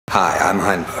Hi, I'm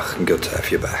Heinbach. Good to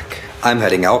have you back. I'm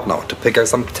heading out now to pick up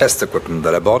some test equipment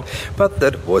that I bought, but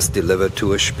that was delivered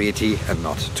to a Späti and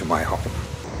not to my home.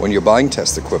 When you're buying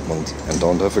test equipment and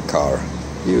don't have a car,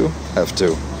 you have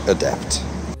to adapt.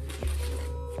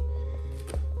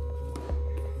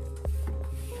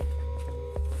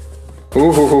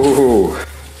 Ooh.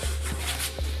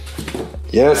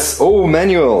 Yes, oh,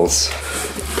 manuals.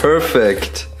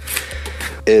 Perfect.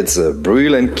 It's a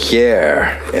Brüel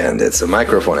Kjaer and it's a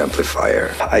microphone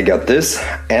amplifier. I got this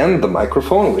and the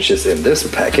microphone, which is in this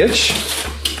package,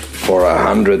 for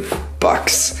 $100.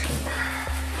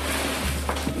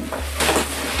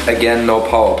 Again, no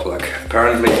power plug.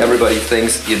 Apparently everybody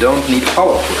thinks you don't need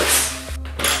power plugs.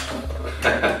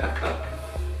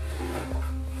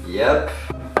 Yep.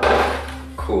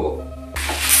 Cool.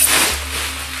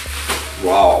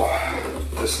 Wow.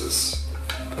 This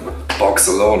box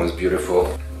alone is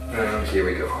beautiful. And here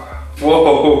we go.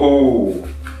 Whoa!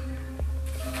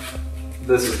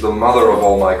 This is the mother of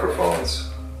all microphones.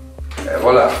 And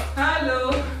voila!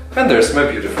 Hello! And there's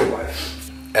my beautiful wife.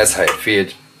 As I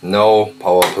feared, no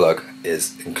power plug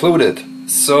is included.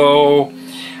 So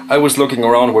I was looking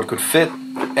around what could fit,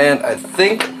 and I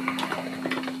think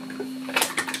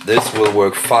this will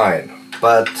work fine.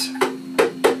 But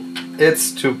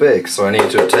it's too big, so I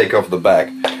need to take off the back,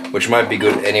 which might be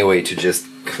good anyway to just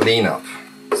clean up.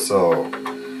 So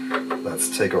let's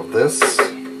take off this,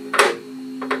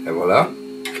 and voila.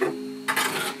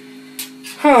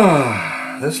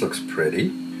 This looks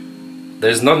pretty.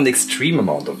 There's not an extreme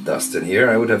amount of dust in here.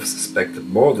 I would have suspected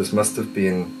more. This must have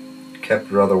been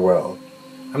kept rather well.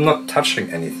 I'm not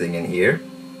touching anything in here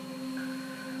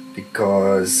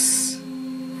because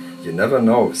you never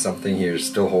know if something here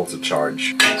still holds a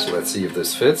charge. So let's see if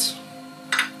this fits.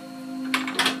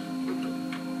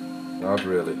 Not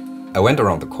really. I went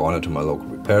around the corner to my local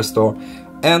repair store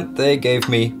and they gave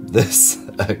me this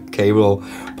cable,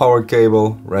 power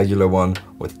cable, regular one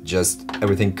with just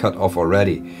everything cut off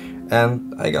already.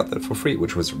 And I got that for free,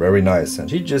 which was very nice.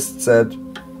 And he just said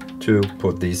to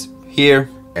put these here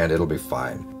and it'll be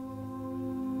fine.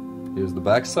 Here's the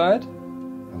back side,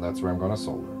 and that's where I'm gonna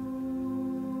solder.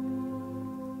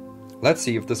 Let's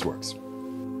see if this works.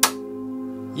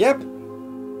 Yep,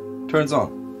 turns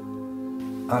on.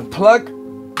 Unplug,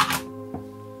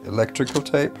 electrical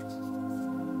tape.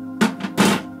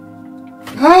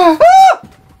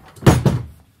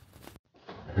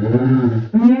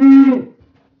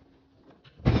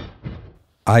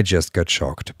 I just got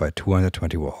shocked by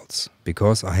 220 volts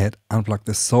because I had unplugged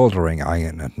the soldering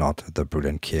iron and not the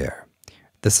Brüel Kjaer.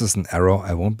 This is an error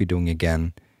I won't be doing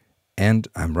again, and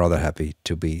I'm rather happy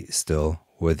to be still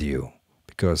with you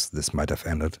because this might have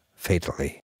ended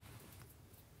fatally.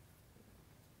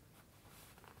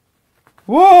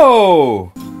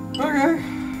 Whoa! Okay.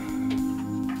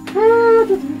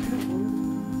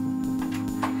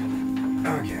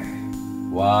 Okay.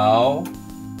 Wow.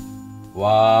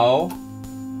 Wow.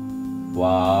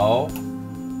 Wow.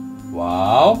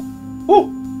 Wow.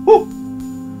 Woo! Woo!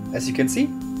 As you can see,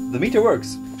 the meter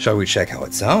works. Shall we check how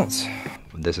it sounds?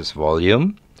 This is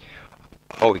volume.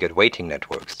 Oh, we got weighting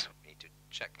networks. We need to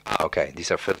check. Okay,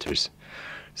 these are filters.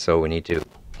 So we need to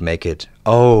make it...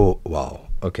 Oh, wow.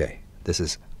 Okay, this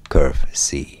is curve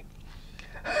C.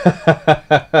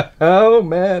 Oh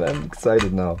man, I'm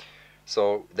excited now.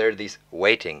 So there are these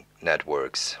weighting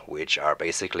networks, which are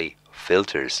basically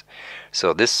filters.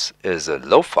 So this is a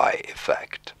lo-fi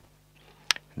effect.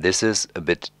 This is a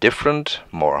bit different,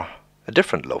 a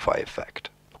different lo-fi effect.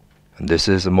 And this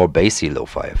is a more bassy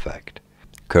lo-fi effect.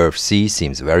 Curve C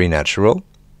seems very natural.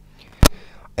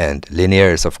 And linear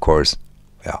is, of course,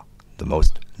 yeah, the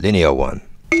most linear one.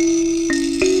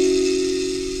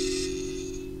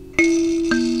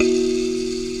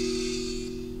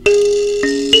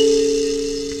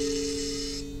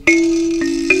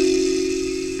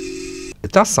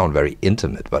 It does sound very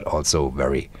intimate, but also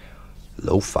very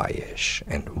lo-fi-ish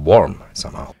and warm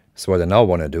somehow. So what I now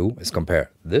want to do is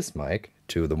compare this mic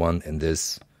to the one in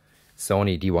this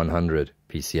Sony D100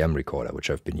 PCM recorder, which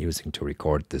I've been using to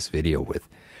record this video with.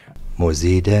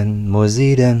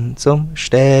 Musiden zum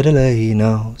Städele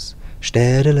hinaus,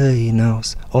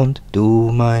 und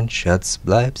du, mein Schatz,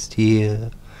 bleibst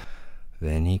hier.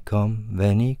 Wenn ich komm,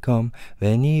 wenn ich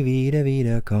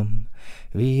wieder komm,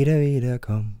 wieder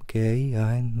komm, geh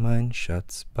ein, mein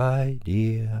Schatz, bei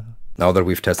dir. Now that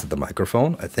we've tested the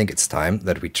microphone, I think it's time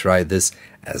that we try this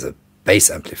as a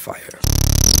bass amplifier.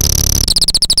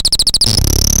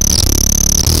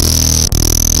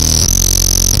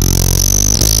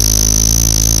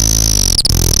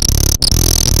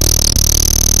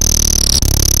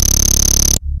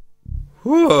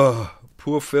 Whoa,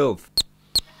 poor filth.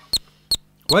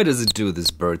 Why does it do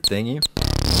this bird thingy?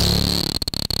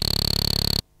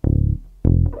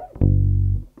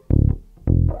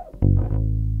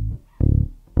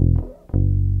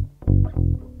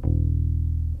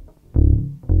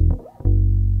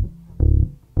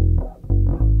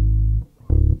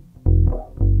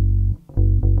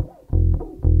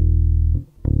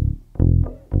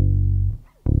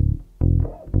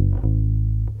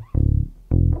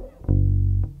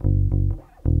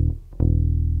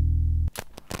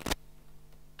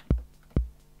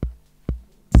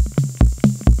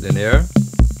 Linear.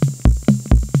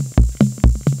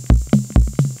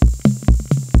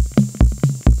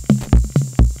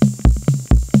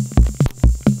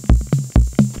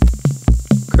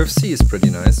 Curve C is pretty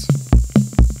nice.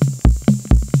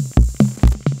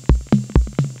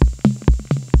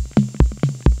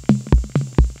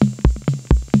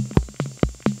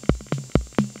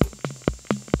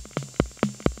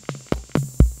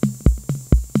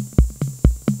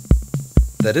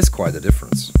 That is quite a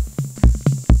difference.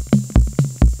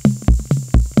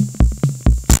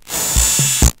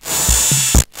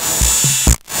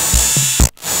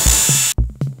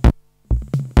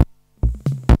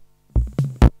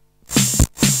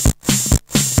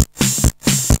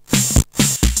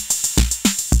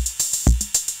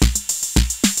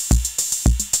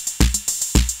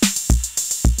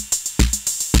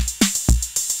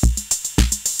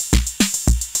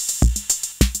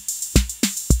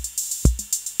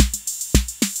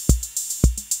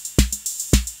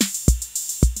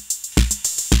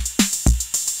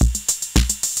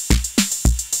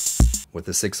 With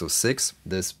the 606,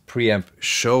 this preamp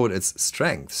showed its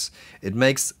strengths. It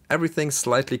makes everything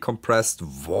slightly compressed,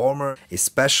 warmer,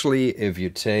 especially if you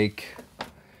take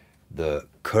the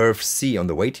curve C on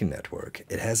the weighting network.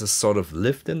 It has a sort of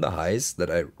lift in the highs that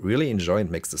I really enjoy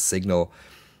and makes the signal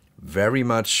very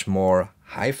much more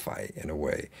hi-fi in a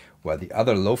way, while the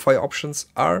other lo-fi options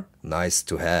are nice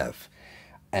to have.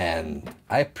 And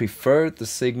I preferred the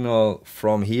signal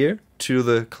from here to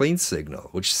the clean signal,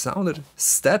 which sounded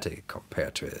static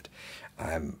compared to it.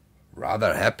 I'm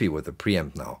rather happy with the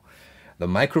preamp now. The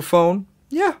microphone,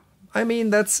 yeah, I mean,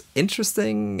 that's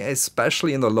interesting,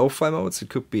 especially in the lo-fi modes. It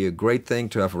could be a great thing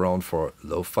to have around for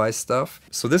lo-fi stuff.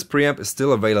 So this preamp is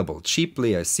still available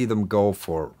cheaply. I see them go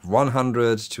for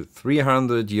 100 to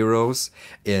 300 euros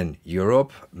in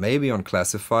Europe, maybe on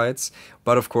classifieds.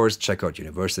 But of course, check out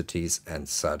universities and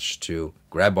such to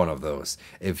grab one of those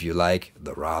if you like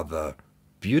the rather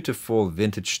beautiful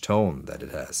vintage tone that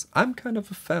it has. I'm kind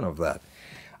of a fan of that.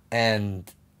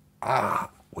 And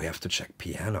we have to check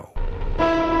piano.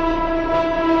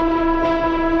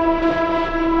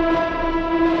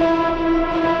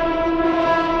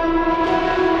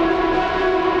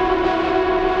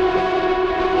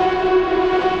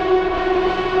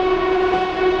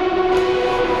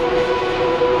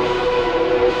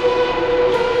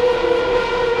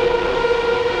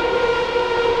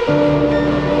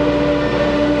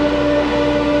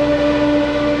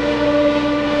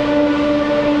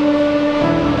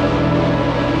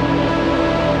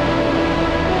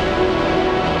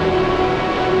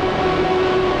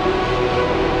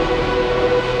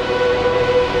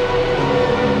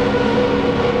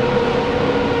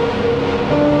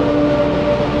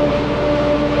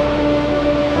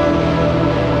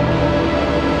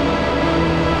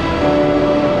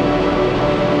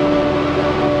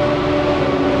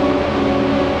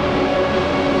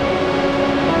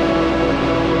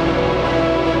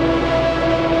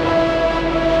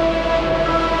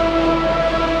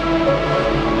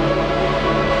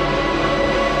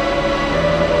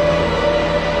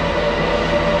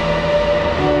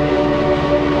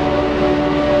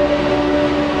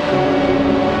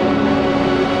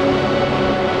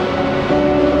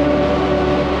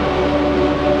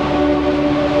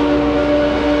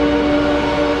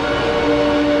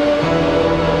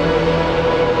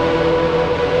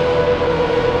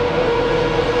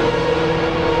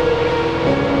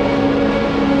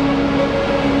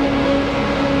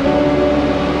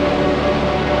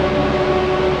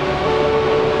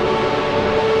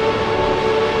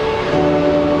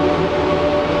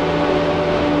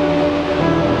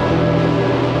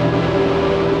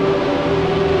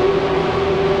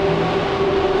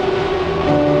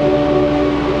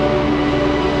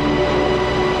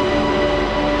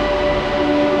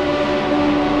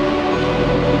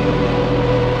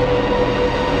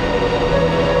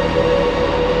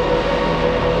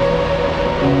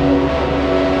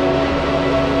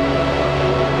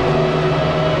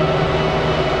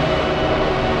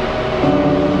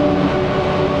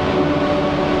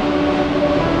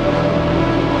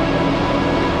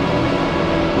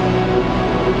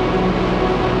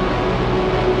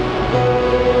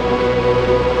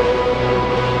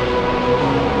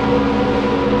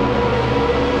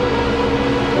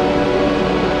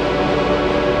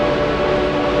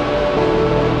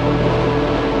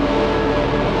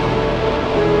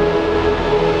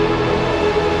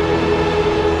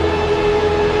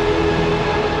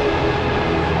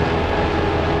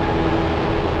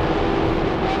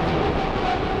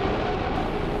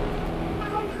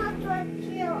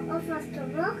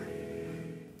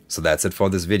 So that's it for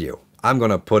this video. I'm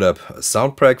gonna put up a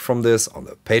soundtrack from this on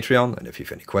the Patreon, and if you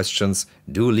have any questions,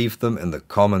 do leave them in the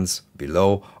comments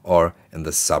below or in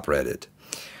the subreddit.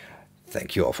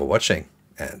 Thank you all for watching,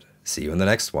 and see you in the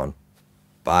next one.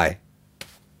 Bye.